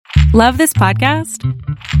Love this podcast?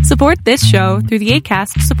 Support this show through the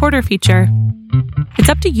Acast supporter feature. It's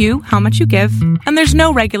up to you how much you give, and there's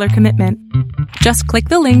no regular commitment. Just click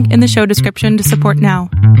the link in the show description to support now.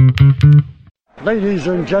 Ladies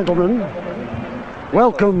and gentlemen,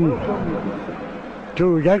 welcome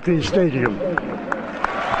to Yankee Stadium.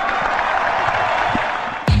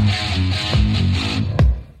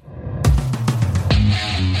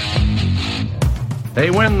 They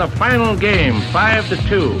win the final game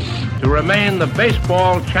 5-2 to remain the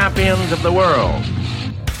baseball champions of the world.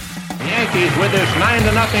 The Yankees, with this 9-0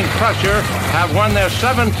 crusher, have won their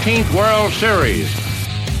 17th World Series.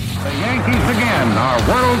 The Yankees again are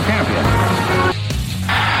world champions.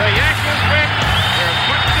 The Yankees win their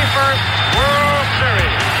 21st World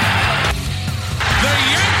Series. The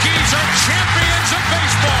Yankees are champions of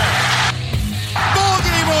baseball. Ball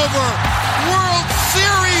game over. World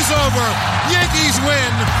Series over. Yankees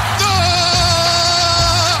win. The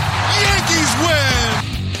Yankees win.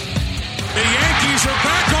 The Yankees are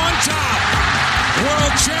back on top.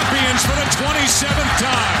 World champions for the 27th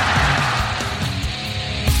time.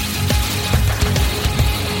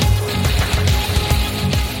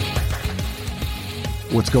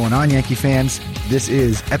 What's going on, Yankee fans? This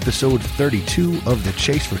is episode 32 of the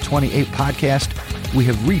Chase for 28 podcast. We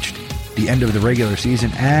have reached the end of the regular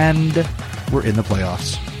season, and we're in the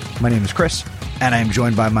playoffs. My name is Chris, and I am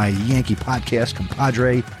joined by my Yankee podcast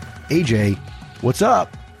compadre, AJ. What's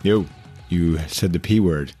up? Yo, you said the P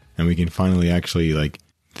word, and we can finally actually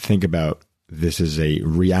think about this as a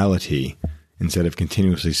reality instead of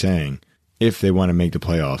continuously saying, if they want to make the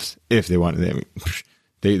playoffs, if they want...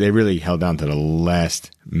 They really held down to the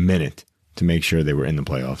last minute to make sure they were in the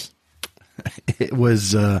playoffs. It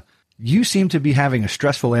was, you seemed to be having a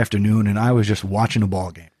stressful afternoon, and I was just watching a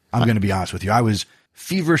ball game. I'm going to be honest with you. I was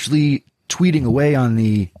feverishly tweeting away on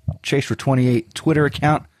the Chase for 28 Twitter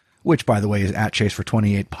account, which, by the way, is at Chase for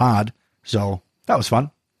 28 pod. So that was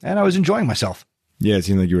fun, and I was enjoying myself. Yeah, it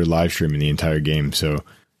seemed like you were live streaming the entire game. So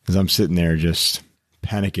as I'm sitting there just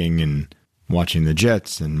panicking and watching the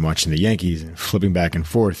Jets and watching the Yankees and flipping back and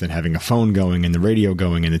forth and having a phone going and the radio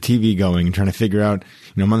going and the TV going and trying to figure out,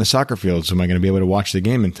 I'm on the soccer field, so am I going to be able to watch the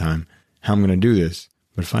game in time? How I'm going to do this?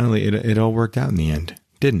 But finally, it all worked out in the end,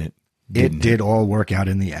 didn't it? It did all work out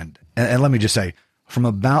in the end. And let me just say, from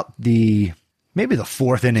about maybe the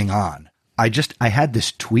fourth inning on, I had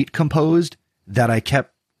this tweet composed that I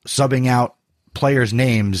kept subbing out players'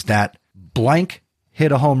 names that blank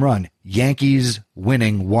hit a home run, Yankees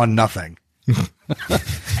winning 1-0.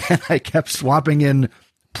 And I kept swapping in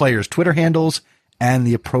players' Twitter handles and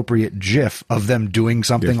the appropriate GIF of them doing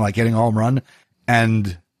something like hitting a home run.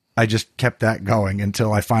 And I just kept that going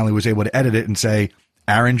until I finally was able to edit it and say,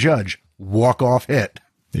 Aaron Judge, walk-off hit.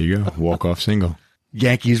 There you go. Walk-off single.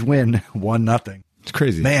 Yankees win 1-0. It's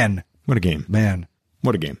crazy. Man. What a game. Man.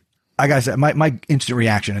 What a game. I gotta say, my instant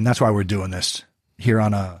reaction, and that's why we're doing this here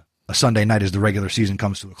on a Sunday night as the regular season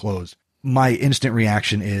comes to a close. My instant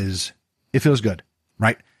reaction is, it feels good,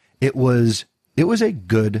 right? It was a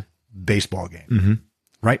good baseball game,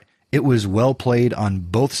 right? It was well played on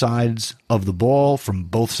both sides of the ball, from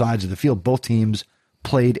both sides of the field. Both teams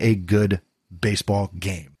played a good baseball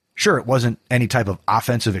game. Sure, it wasn't any type of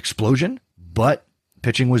offensive explosion, but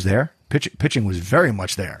pitching was there. Pitching was very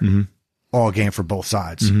much there all game for both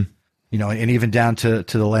sides, and even down to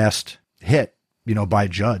the last hit, by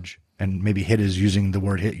Judge. And maybe hit is using the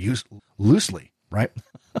word hit loosely, right?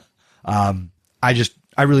 I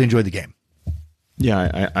really enjoyed the game.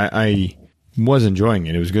 Yeah, I was enjoying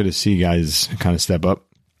it. It was good to see guys kind of step up.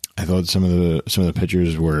 I thought some of the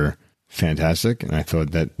pitchers were fantastic, and I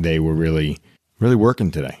thought that they were really, really working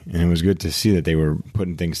today. And it was good to see that they were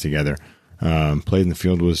putting things together. Play in the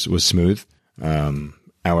field was smooth.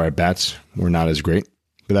 Our at-bats were not as great,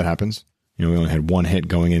 but that happens. We only had one hit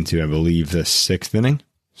going into, I believe, the sixth inning.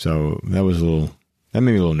 So that made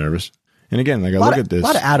me a little nervous. And again, I look at this. A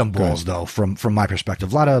lot of atom balls, though, from my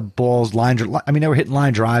perspective. A lot of balls, they were hitting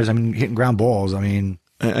line drives. Hitting ground balls. I get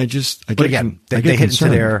they hit into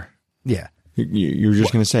their, yeah. You're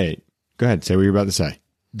just going to say it. Go ahead. Say what you're about to say.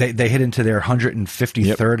 They hit into their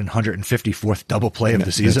 153rd and 154th double play of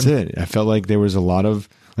the season. That's it. I felt like there was a lot of,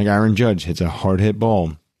 Aaron Judge hits a hard hit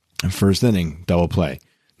ball, first inning, double play.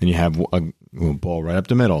 Then you have a ball right up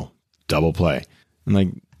the middle, double play.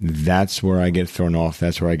 And that's where I get thrown off.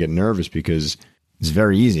 That's where I get nervous, because it's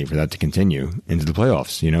very easy for that to continue into the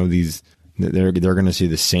playoffs. They're going to see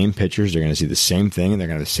the same pitchers. They're going to see the same thing, and they're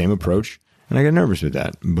going to have the same approach. And I get nervous with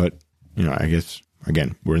that. But, I guess,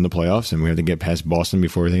 again, we're in the playoffs, and we have to get past Boston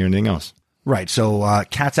before we think anything else. Right. So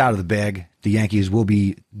cat's out of the bag. The Yankees will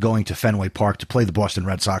be going to Fenway Park to play the Boston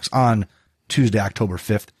Red Sox on Tuesday, October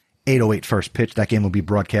 5th 8:08 first pitch. That game will be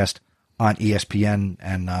broadcast on ESPN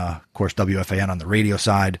and, of course, WFAN on the radio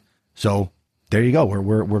side. So there you go.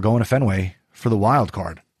 We're going to Fenway for the wild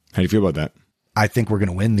card. How do you feel about that? I think we're going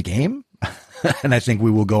to win the game, and I think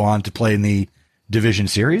we will go on to play in the division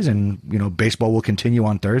series, and, baseball will continue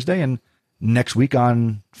on Thursday, and next week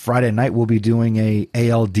on Friday night, we'll be doing a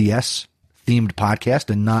ALDS themed podcast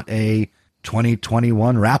and not a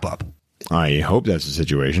 2021 wrap up. I hope that's the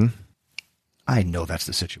situation. I know that's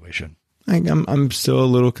the situation. I'm still a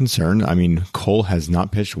little concerned. I mean, Cole has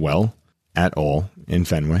not pitched well at all in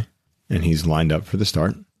Fenway, and he's lined up for the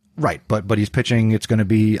start. Right, but he's pitching. It's going to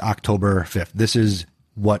be October 5th. This is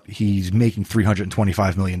what he's making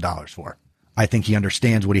 $325 million for. I think he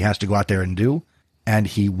understands what he has to go out there and do, and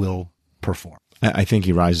he will perform. I think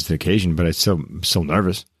he rises to the occasion, but it's so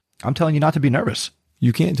nervous. I'm telling you not to be nervous.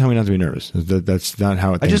 You can't tell me not to be nervous. That's not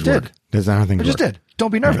how things work. I just did. That's not how things work. I just did.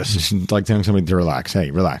 Don't be nervous. It's like telling somebody to relax.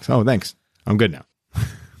 Hey, relax. Oh, thanks. I'm good now.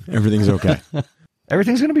 Everything's okay.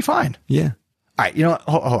 Everything's going to be fine. Yeah. All right.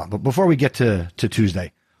 Hold on. But before we get to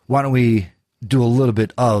Tuesday, why don't we do a little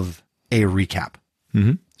bit of a recap?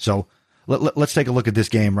 Mm-hmm. So let's take a look at this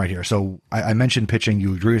game right here. So I mentioned pitching.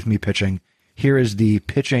 You agree with me pitching. Here is the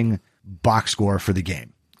pitching box score for the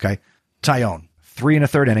game. Okay. Tyone, 3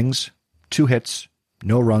 1/3 innings, 2 hits,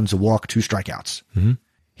 no runs, a walk, 2 strikeouts. Mm-hmm.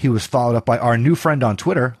 He was followed up by our new friend on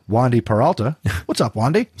Twitter, Wandy Peralta. What's up,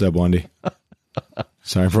 Wandy? What's up, Wandy?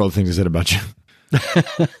 Sorry for all the things I said about you.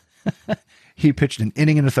 He pitched an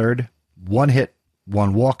inning and a third, 1 hit,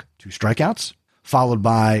 1 walk, 2 strikeouts. Followed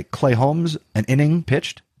by Clay Holmes, an inning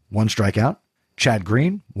pitched, 1 strikeout. Chad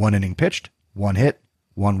Green, 1 inning pitched, 1 hit,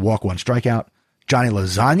 1 walk, 1 strikeout. Johnny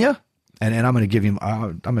Lasagna, and I'm going to give him.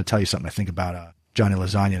 I'm going to tell you something I think about Johnny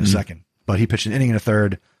Lasagna in a second. But he pitched an inning and a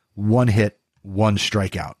third, 1 hit, 1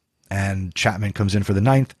 strikeout. And Chapman comes in for the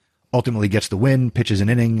 9th, ultimately gets the win, pitches an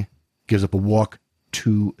inning, gives up a walk,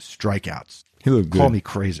 2 strikeouts. He looked good. Call me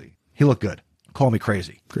crazy. He looked good. Call me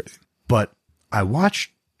crazy. Crazy. But I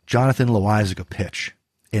watched Jonathan Loáisiga pitch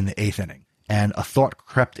in the 8th inning, and a thought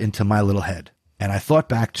crept into my little head. And I thought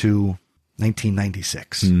back to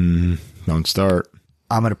 1996. Don't start.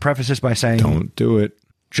 I'm going to preface this by saying, Don't do it.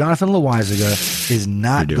 Jonathan Loáisiga is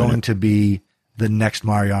not going to be the next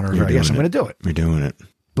Mariano Rivera. Yes, I'm going to do it. You're doing it.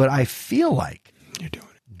 But I feel like You're doing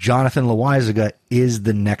it. Jonathan Loáisiga is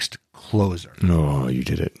the next closer. No, you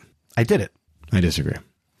did it. I did it. I disagree.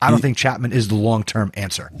 I don't think Chapman is the long-term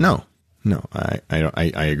answer. No, I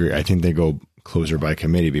agree. I think they go closer by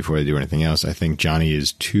committee before they do anything else. I think Johnny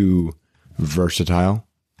is too versatile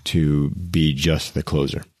to be just the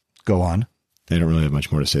closer. Go on. I don't really have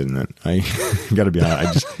much more to say than that. I got to be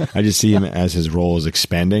honest. I just see him as his role is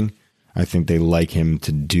expanding. I think they like him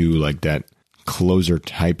to do like that closer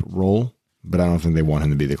type role, but I don't think they want him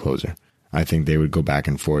to be the closer. I think they would go back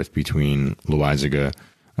and forth between Loáisiga,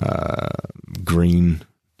 Green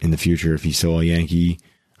in the future if he's still a Yankee.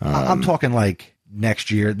 I'm talking like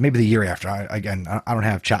next year, maybe the year after. I don't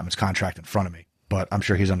have Chapman's contract in front of me, but I'm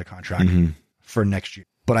sure he's under contract for next year.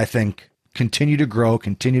 But I think continue to grow,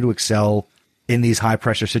 continue to excel in these high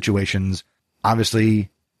pressure situations. Obviously,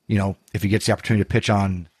 if he gets the opportunity to pitch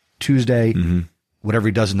on Tuesday, whatever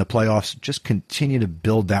he does in the playoffs, just continue to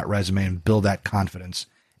build that resume and build that confidence.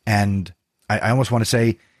 And I almost want to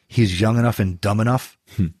say he's young enough and dumb enough,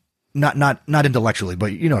 not intellectually,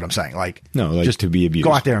 but you know what I'm saying. Like just to be abused,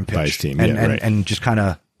 go out there and pitch by his team. and just kind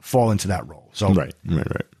of fall into that role. So right.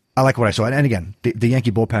 I like what I saw. And again, the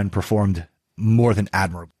Yankee bullpen performed more than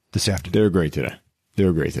admirable this afternoon. They were great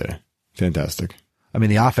today. Fantastic. I mean,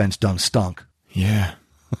 the offense done stunk. Yeah.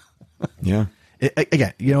 Yeah.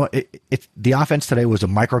 Again, the offense today was a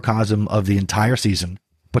microcosm of the entire season,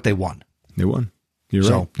 but they won. They won. You're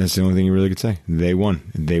right. That's the only thing you really could say. They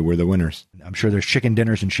won. They were the winners. I'm sure there's chicken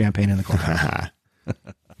dinners and champagne in the clubhouse.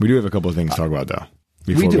 We do have a couple of things to talk about, though.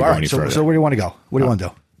 We do. All right. So where do you want to go? What do you want to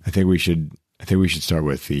do? I think we should start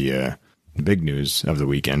with the big news of the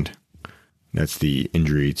weekend. That's the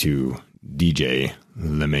injury to DJ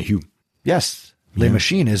LeMahieu. Yes. Le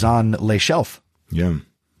Machine is on Le Shelf. Yeah.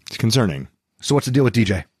 It's concerning. So what's the deal with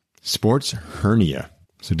DJ? Sports hernia.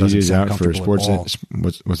 So DJ's out for sports.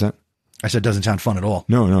 What's that? I said doesn't sound fun at all.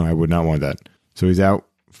 No, I would not want that. So he's out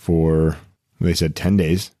for, they said 10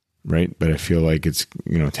 days, right? But I feel like it's,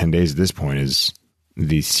 10 days at this point is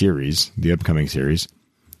the upcoming series.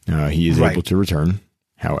 He is able to return.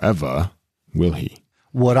 However, will he?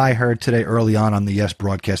 What I heard today early on the Yes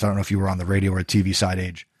broadcast, I don't know if you were on the radio or TV side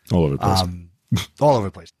age. All over the place. All over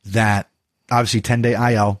the place. That obviously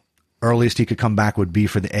 10-day IL, earliest he could come back would be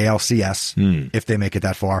for the ALCS if they make it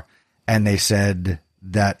that far. And they said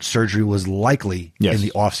that surgery was likely in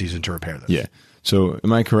the offseason to repair this. Yeah. So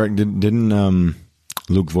am I correct? Didn't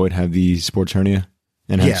Luke Voigt have the sports hernia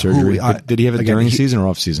and had surgery? Did he have it during the season or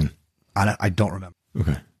off season? I don't remember.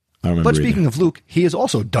 Okay. I don't remember. But speaking of Luke, he is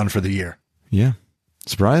also done for the year. Yeah.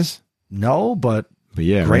 Surprise? No, but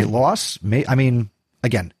yeah, great loss. I mean,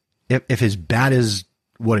 again, if his bat is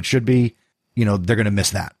what it should be, they're going to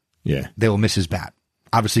miss that. Yeah. They will miss his bat.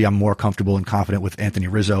 Obviously, I'm more comfortable and confident with Anthony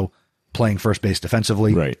Rizzo playing first base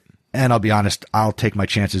defensively. Right. And I'll be honest, I'll take my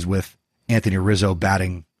chances with Anthony Rizzo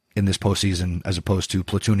batting in this postseason as opposed to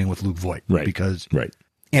platooning with Luke Voigt. Right. Because right.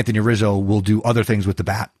 Anthony Rizzo will do other things with the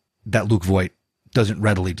bat that Luke Voigt doesn't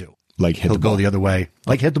readily do. Like he'll go the other way,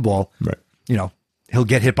 like hit the ball. Right. He'll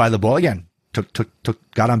get hit by the ball again.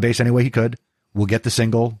 Got on base any way he could. Will get the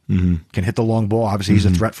single. Mm-hmm. Can hit the long ball. Obviously, he's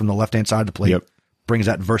a threat from the left-hand side of the plate. Yep. Brings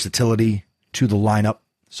that versatility to the lineup.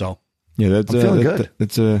 So yeah, that's I'm feeling good.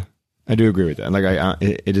 I do agree with that. Like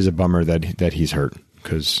it is a bummer that he's hurt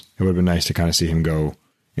because it would have been nice to kind of see him go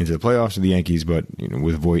into the playoffs with the Yankees, but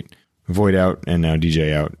with Voigt out and now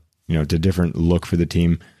DJ out, it's a different look for the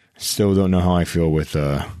team. Still don't know how I feel with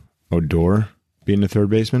Odor being the third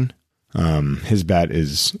baseman. His bat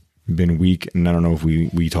has been weak, and I don't know if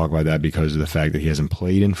we talk about that because of the fact that he hasn't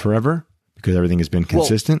played in forever because everything has been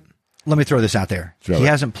consistent. Well, let me throw this out there. He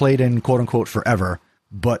hasn't played in quote unquote forever,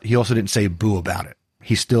 but he also didn't say boo about it.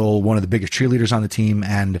 He's still one of the biggest cheerleaders on the team,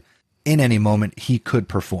 and in any moment he could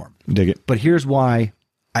perform. Dig it. But here's why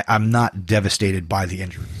I'm not devastated by the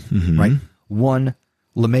injury. Mm-hmm. Right? One,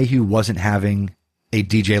 LeMahieu wasn't having a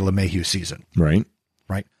DJ LeMahieu season. Right.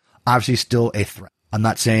 Right. Obviously still a threat. I'm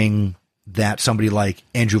not saying that somebody like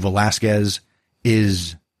Andrew Velasquez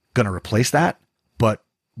is going to replace that, but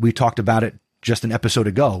we talked about it just an episode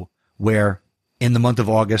ago where in the month of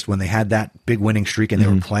August when they had that big winning streak and they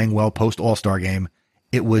were playing well post All-Star game,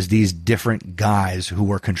 it was these different guys who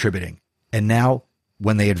were contributing. And now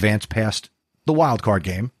when they advance past the wild card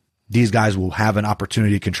game, these guys will have an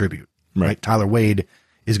opportunity to contribute. Right? Tyler Wade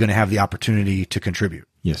is going to have the opportunity to contribute.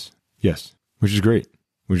 Yes. Which is great.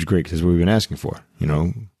 Because that's what we've been asking for.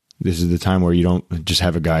 This is the time where you don't just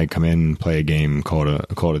have a guy come in and play a game, call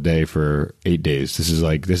it a day for 8 days. This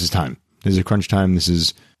is time. This is crunch time. This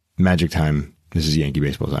is magic time. This is Yankee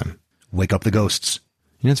baseball time. Wake up the ghosts.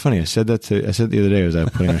 It's funny. I said the other day as I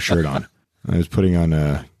was putting a shirt on. I was putting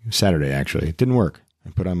on Saturday, actually. It didn't work.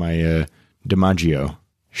 I put on my DiMaggio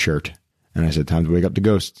shirt, and I said, time to wake up the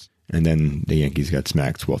ghosts. And then the Yankees got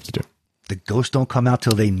smacked 12-2. The ghosts don't come out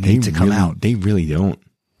till they need to come out. They really don't.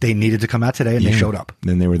 They needed to come out today, and they showed up.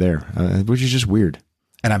 Then they were there, which is just weird.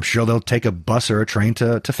 And I'm sure they'll take a bus or a train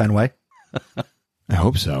to Fenway. I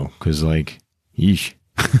hope so, because, yeesh.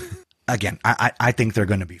 Again, I think they're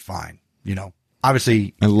going to be fine.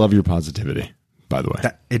 Obviously. I love your positivity, by the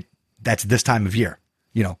way. That's this time of year.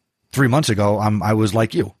 3 months ago, I was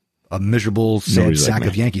like you, a miserable, sad sack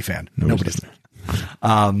of Yankee fan. Nobody's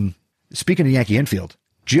there. Speaking of Yankee infield,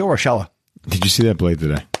 Gio Urshela. Did you see that play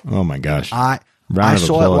today? Oh, my gosh. I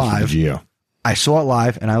saw it live. Gio. I saw it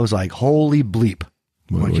live, and I was like, holy bleep.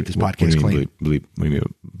 I want to keep this podcast clean. Bleep? What do you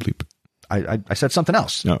mean bleep? I said something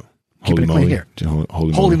else. No. Keeping it clean here.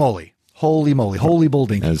 Holy moly. Holy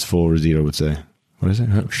building. As Phil Rizzuto would say. What is it?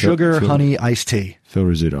 Sugar, honey, iced tea. Phil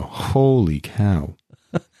Rizzuto. Holy cow.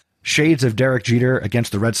 Shades of Derek Jeter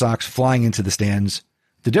against the Red Sox flying into the stands.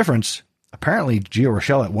 The difference, apparently Gio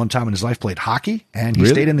Urshela at one time in his life played hockey, and he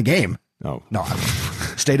stayed in the game. Oh. No,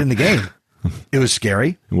 stayed in the game. It was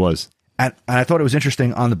scary. It was. And I thought it was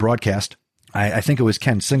interesting on the broadcast. I think it was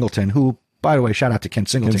Ken Singleton, who, by the way, shout out to Ken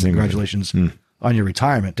Singleton. Congratulations on your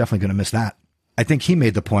retirement. Definitely going to miss that. I think he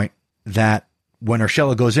made the point that when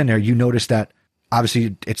Urshela goes in there, you notice that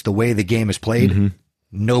obviously it's the way the game is played.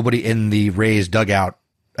 Nobody in the Rays dugout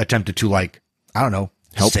attempted to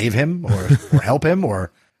save him or help him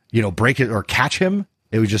or, break it or catch him.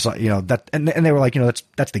 It was just that. And they were like,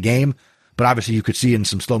 that's the game. But obviously you could see in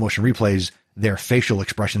some slow motion replays, their facial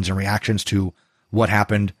expressions and reactions to what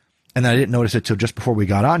happened. And then I didn't notice it till just before we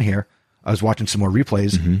got on here. I was watching some more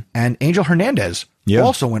replays and Angel Hernandez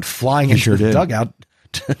also went flying into the dugout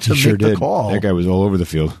to make the call. That guy was all over the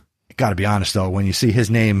field. Got to be honest though, when you see his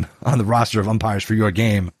name on the roster of umpires for your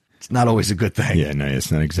game, it's not always a good thing. Yeah, no,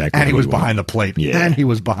 it's not exactly. And he was behind the plate. Yeah. And he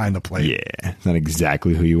was behind the plate. Yeah, it's not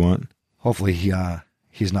exactly who you want. Hopefully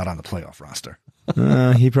he's not on the playoff roster.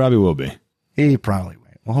 He probably will be. He probably will.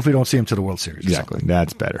 Well, hopefully we don't see him to the World Series. Exactly.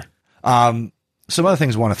 That's better. Some other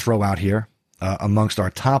things I want to throw out here amongst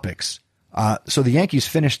our topics. So the Yankees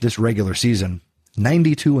finished this regular season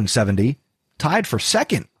 92-70, tied for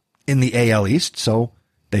second in the AL East. So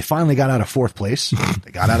they finally got out of fourth place.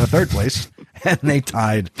 They got out of third place, and they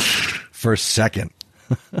tied for second.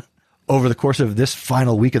 over the course of this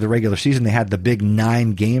final week of the regular season, they had the big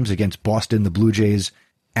 9 games against Boston, the Blue Jays,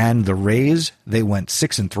 and the Rays. They went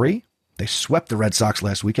 6-3. They swept the Red Sox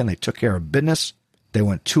last weekend. They took care of business. They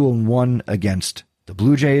went 2-1 against the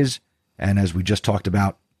Blue Jays. And as we just talked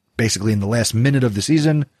about, basically in the last minute of the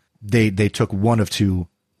season, they took 1 of 2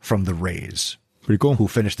 from the Rays. Pretty cool. Who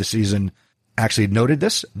finished the season. Actually noted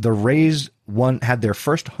this. The Rays had their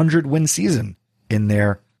first 100-win season in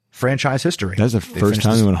their franchise history. That's the first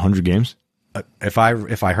time they won 100 games? If I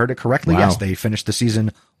heard it correctly, wow. Yes, they finished the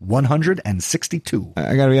season 162.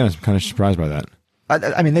 I got to be honest, I'm kind of surprised by that.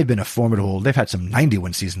 I mean, they've been a formidable. They've had some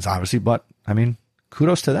 90-win seasons, obviously, but I mean,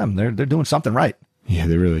 kudos to them. They're doing something right. Yeah,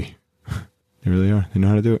 they really are. They know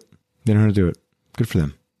how to do it. Good for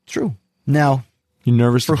them. True. Now, you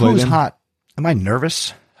nervous for to play who's them? hot? Am I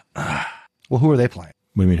nervous? Well, who are they playing?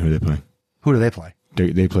 What do you mean? Who are they playing? Who do they play?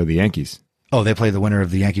 They play the Yankees. Oh, they play the winner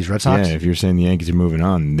of the Yankees-Red Sox? Yeah, if you're saying the Yankees are moving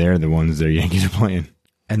on, they're the ones the Yankees are playing.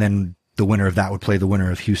 And then the winner of that would play the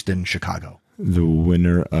winner of Houston-Chicago. The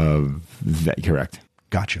winner of that, correct.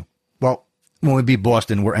 Got you. Well, when we beat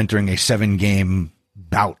Boston, we're entering a 7-game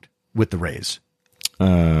bout with the Rays.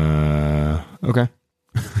 Okay.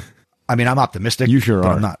 I mean, I'm optimistic. You sure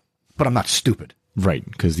are. I'm not stupid. Right,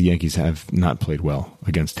 because the Yankees have not played well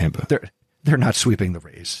against Tampa. They're not sweeping the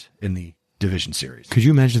Rays in the division series. Could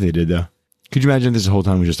you imagine if they did, though? Could you imagine this whole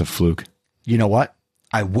time was just a fluke? You know what?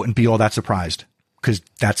 I wouldn't be all that surprised because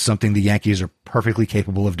that's something the Yankees are perfectly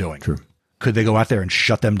capable of doing. True. Could they go out there and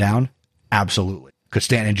shut them down? Absolutely. Could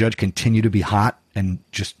Stanton and Judge continue to be hot and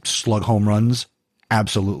just slug home runs?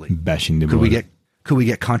 Absolutely. Bashing the Could we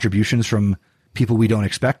get contributions from people we don't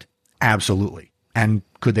expect? Absolutely. And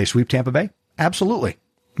could they sweep Tampa Bay? Absolutely.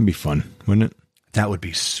 It'd be fun, wouldn't it? That would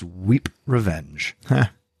be sweep revenge. How's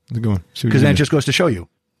it going? Because then it just goes to show you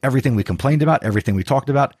everything we complained about, everything we talked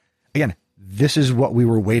about. Again, this is what we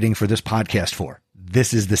were waiting for this podcast for.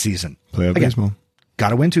 This is the season. Playoff baseball. Got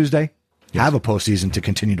to win Tuesday. Yes. Have a postseason to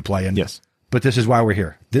continue to play in. Yes. But this is why we're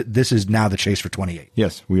here. This is now the chase for 28.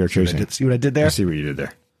 Yes, we are chasing. See what I did there? I see what you did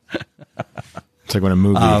there. It's like when a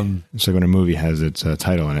movie. It's like when a movie has its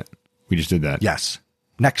title in it. We just did that. Yes.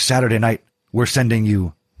 Next Saturday night, we're sending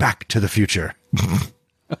you back to the future.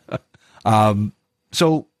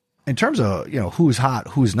 So in terms of, who's hot,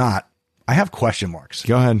 who's not, I have question marks.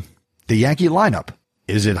 Go ahead. The Yankee lineup.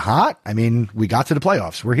 Is it hot? I mean, we got to the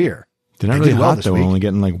playoffs. We're here. They're not really hot, though. We're only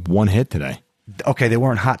getting like 1 hit today. Okay, they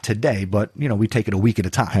weren't hot today, but, we take it a week at a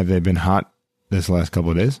time. Have they been hot this last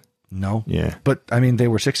couple of days? No. Yeah. But, I mean, they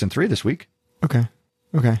were 6-3 this week. Okay.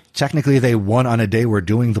 Technically, they won on a day we're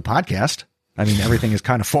doing the podcast. I mean, everything is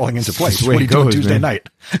kind of falling into place. What are you doing Tuesday night?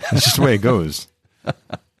 That's just the way it goes.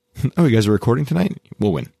 Oh, you guys are recording tonight?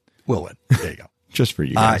 We'll win. We'll win. There you go. Just for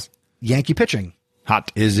you guys. Yankee pitching.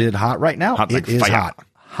 Hot. Is it hot right now? Hot like it is fire. hot.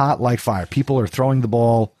 Hot like fire. People are throwing the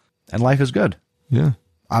ball, and life is good. Yeah.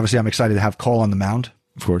 Obviously, I'm excited to have Cole on the mound.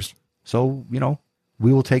 Of course. So,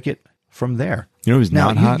 we will take it from there. You know who's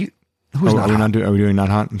not hot? Who's not hot? Are we doing not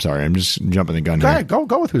hot? I'm sorry. I'm just jumping the gun Go here. ahead.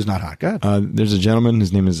 Go with who's not hot. Go ahead. There's a gentleman.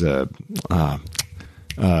 His name is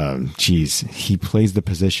he plays the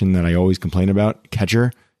position that I always complain about,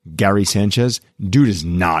 catcher, Gary Sanchez. Dude is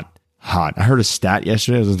not hot. I heard a stat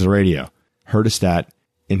yesterday. I was on the radio. Heard a stat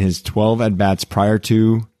in his 12 at-bats prior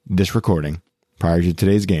to this recording, prior to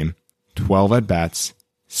today's game, 12 at-bats,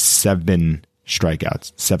 7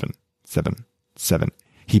 strikeouts. 7.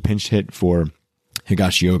 He pinch hit for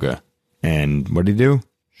Higashioka. And what did he do?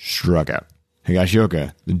 Struck out.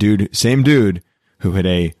 Higashioka, the same dude who hit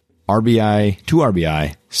a two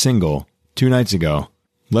RBI single 2 nights ago.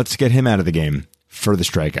 Let's get him out of the game for the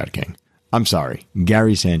strikeout king. I'm sorry.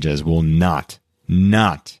 Gary Sanchez will not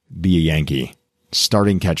be a Yankee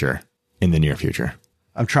starting catcher in the near future.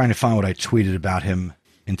 I'm trying to find what I tweeted about him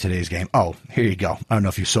in today's game. Oh, here you go. I don't know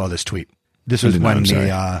if you saw this tweet. This was when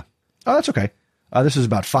oh, that's okay. This was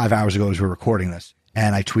about 5 hours ago as we were recording this.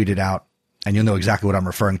 And I tweeted out, and you'll know exactly what I'm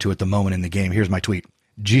referring to at the moment in the game. Here's my tweet.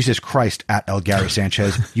 Jesus Christ at El Gary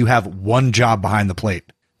Sanchez. You have one job behind the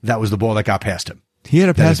plate. That was the ball that got past him. He had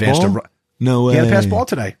a pass ball? No way. He had a pass ball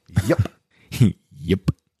today. Yep.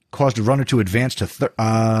 Yep. Caused a runner to advance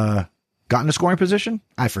to got in a scoring position?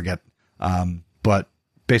 I forget. But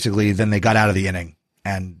basically, then they got out of the inning,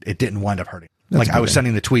 and it didn't wind up hurting. That's I was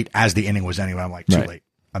sending the tweet as the inning was ending. I'm like, too late.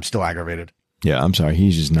 I'm still aggravated. Yeah, I'm sorry.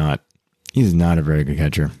 He's not a very good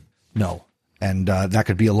catcher. No. And that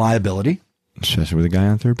could be a liability. Especially with a guy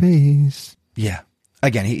on third base. Yeah.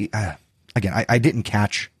 Again, I didn't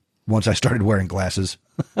catch once I started wearing glasses,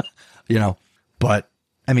 but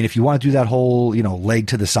I mean, if you want to do that whole, leg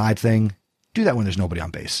to the side thing, do that when there's nobody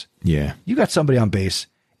on base. Yeah. You got somebody on base.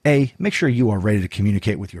 A, make sure you are ready to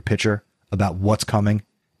communicate with your pitcher about what's coming,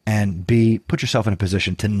 and B, put yourself in a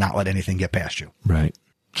position to not let anything get past you. Right.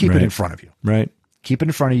 Keep it in front of you. Right. Keep it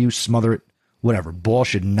in front of you, smother it, whatever. Ball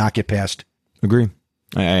should not get past. Agree.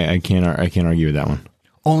 I can't argue with that one.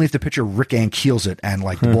 Only if the pitcher Rick Ankiels it and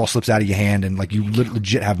like the ball slips out of your hand and like you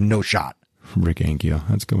legit have no shot. Rick Ankiel.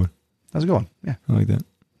 That's a good one. How's it going? Yeah. I like that.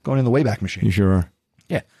 Going in the Wayback Machine. You sure are.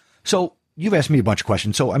 Yeah. So you've asked me a bunch of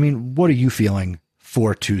questions. So, I mean, what are you feeling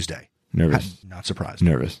for Tuesday? Nervous. Not surprised.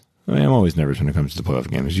 Nervous. I'm always nervous when it comes to the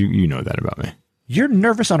playoff games. You know that about me. You're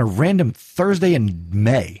nervous on a random Thursday in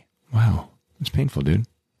May. Wow. It's painful, dude.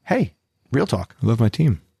 Hey, real talk. I love my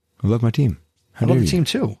team. I love my team. I love the team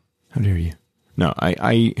too. How dare you? No,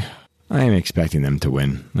 I am expecting them to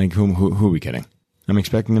win. Like, who are we kidding? I'm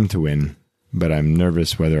expecting them to win, but I'm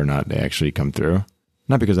nervous whether or not they actually come through.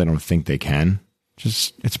 Not because I don't think they can.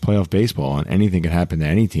 Just, it's playoff baseball, and anything could happen to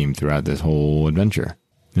any team throughout this whole adventure.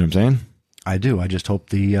 You know what I'm saying? I do. I just hope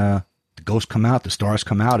the ghosts come out, the stars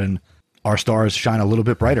come out, and our stars shine a little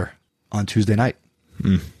bit brighter on Tuesday night.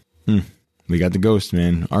 We got the ghosts,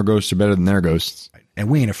 man. Our ghosts are better than their ghosts. And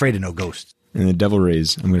we ain't afraid of no ghosts. And the Devil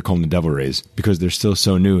Rays, I'm going to call them the Devil Rays, because they're still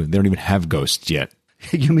so new. They don't even have ghosts yet.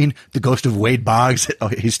 You mean the ghost of Wade Boggs? Oh,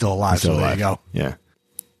 he's still alive, There you go. Yeah.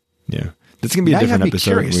 That's going to be a different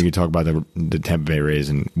episode where we talk about the Tampa Bay Rays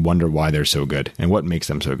and wonder why they're so good and what makes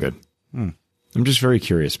them so good. I'm just very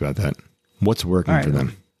curious about that. What's working for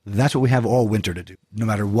them? That's what we have all winter to do, no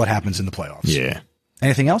matter what happens in the playoffs. Yeah.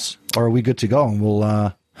 Anything else? Or are we good to go? And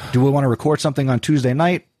we'll, do we want to record something on Tuesday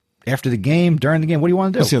night, after the game, during the game? What do you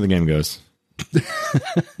want to do? Let's see how the game goes.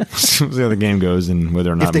 See how the game goes and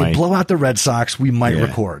whether or not if they blow out the Red Sox, we might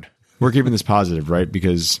record. We're keeping this positive, right?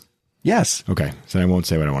 Because yes. Okay, so I won't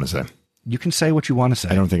say what I want to say. You can say what you want to say.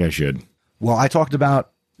 I don't think I should. Well, I talked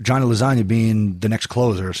about Johnny Lasagna being the next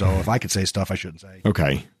closer, so if I could say stuff I shouldn't say.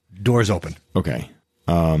 Okay. Doors open. Okay.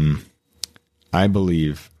 I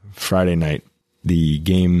believe Friday night, the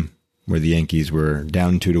game where the Yankees were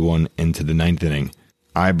down 2-1 into the ninth inning,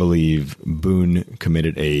 I believe Boone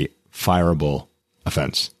committed a fireable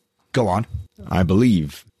offense. Go on. I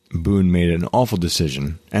believe Boone made an awful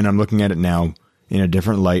decision, and I'm looking at it now in a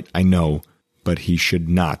different light, I know, but he should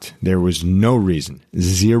not. There was no reason,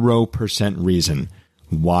 0% reason,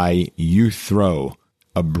 why you throw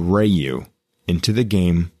Abreu into the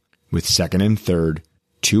game with second and third,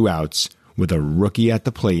 2 outs, with a rookie at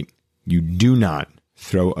the plate. You do not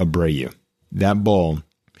throw Abreu. That ball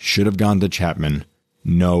should have gone to Chapman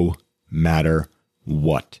no matter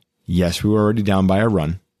what. Yes, we were already down by a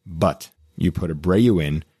run, but you put Abreu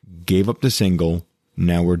in, gave up the single,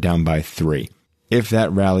 now we're down by 3. If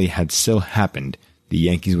that rally had still happened, the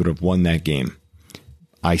Yankees would have won that game.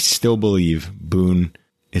 I still believe Boone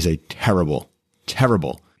is a terrible,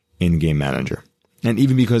 terrible in-game manager. And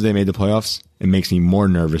even because they made the playoffs, it makes me more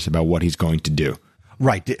nervous about what he's going to do.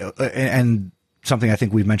 Right. And something I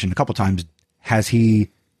think we've mentioned a couple times, has he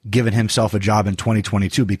given himself a job in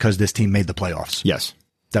 2022 because this team made the playoffs? Yes.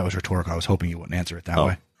 That was rhetorical. I was hoping you wouldn't answer it that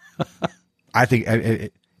way. I think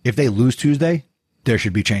if they lose Tuesday, there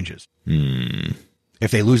should be changes.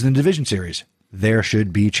 If they lose in the division series, there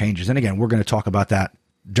should be changes. And again, we're going to talk about that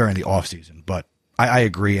during the offseason. But I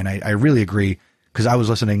agree, and I really agree, because I was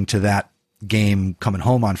listening to that game coming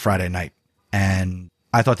home on Friday night, and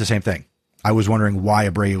I thought the same thing. I was wondering why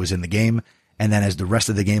Abreu was in the game, and then as the rest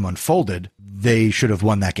of the game unfolded, they should have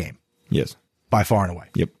won that game. Yes. By far and away.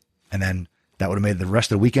 Yep. And then that would have made the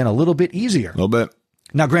rest of the weekend a little bit easier. A little bit.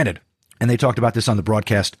 Now, granted, and they talked about this on the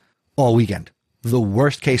broadcast all weekend, the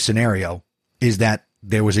worst case scenario is that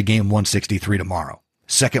there was a game 163 tomorrow.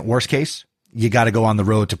 Second worst case, you got to go on the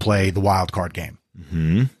road to play the wild card game.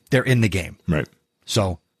 Mm-hmm. They're in the game. Right.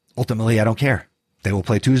 So ultimately, I don't care. They will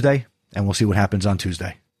play Tuesday, and we'll see what happens on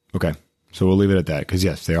Tuesday. Okay. So we'll leave it at that, because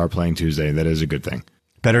yes, they are playing Tuesday. That is a good thing.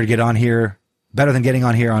 Better than getting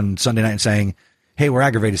on here on Sunday night and saying, hey, we're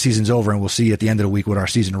aggravated, season's over, and we'll see you at the end of the week with our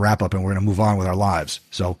season wrap up, and we're going to move on with our lives.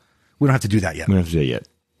 So we don't have to do that yet. We don't have to do that yet.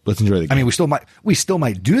 Let's enjoy the game. I mean, we still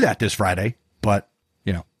might do that this Friday, but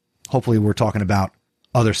hopefully we're talking about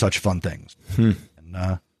other such fun things. And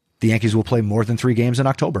the Yankees will play more than 3 games in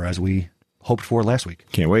October, as we hoped for last week.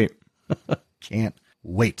 Can't wait. Can't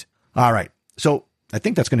wait. All right. So I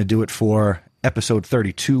think that's going to do it for episode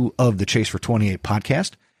 32 of the Chase for 28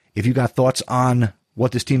 podcast. If you got thoughts on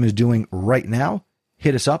what this team is doing right now,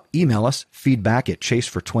 hit us up, email us,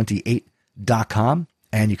 feedback@chasefor28.com.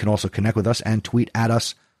 And you can also connect with us and tweet at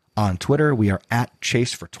us on Twitter. We are at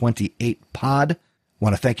chasefor28pod.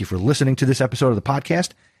 Want to thank you for listening to this episode of the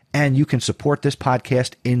podcast. And you can support this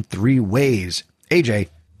podcast in 3 ways. AJ,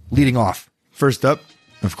 leading off. First up,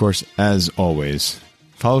 of course, as always,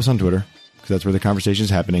 follow us on Twitter, because that's where the conversation is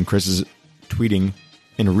happening. Chris is tweeting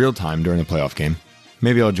in real time during the playoff game.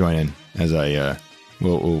 Maybe I'll join in as I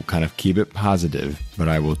will kind of keep it positive, but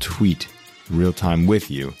I will tweet real time with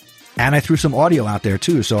you. And I threw some audio out there,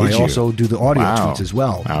 too, so I also do the audio tweets as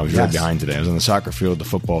well. I was right behind today. I was on the soccer field, the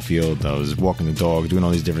football field. I was walking the dog, doing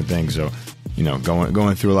all these different things. So,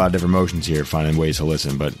 going through a lot of different motions here, finding ways to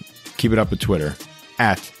listen. But keep it up with Twitter,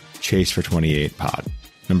 at Chase428pod.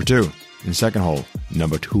 Number 2, in the second hole,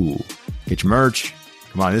 number 2. Get your merch.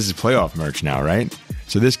 Come on, this is playoff merch now, right?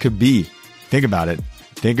 So this could be, think about it,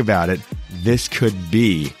 this could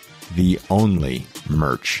be the only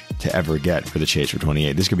merch to ever get for the Chase for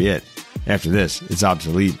 28. This could be it. After this, it's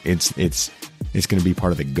obsolete. It's going to be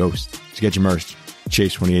part of the ghost. So get your merch,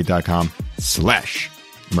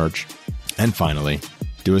 chase28.com/merch. And finally,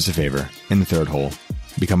 do us a favor in the third hole,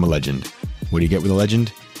 become a legend. What do you get with a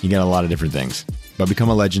legend? You get a lot of different things. But become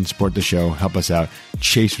a legend, support the show, help us out,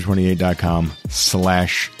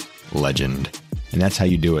 chase28.com/legend. And that's how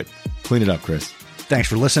you do it. Clean it up, Chris. Thanks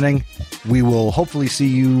for listening. We will hopefully see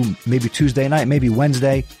you maybe Tuesday night, maybe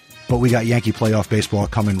Wednesday. But we got Yankee playoff baseball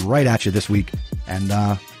coming right at you this week. And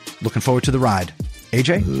looking forward to the ride.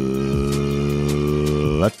 AJ?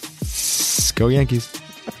 Let's go Yankees.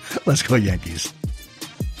 Let's go Yankees.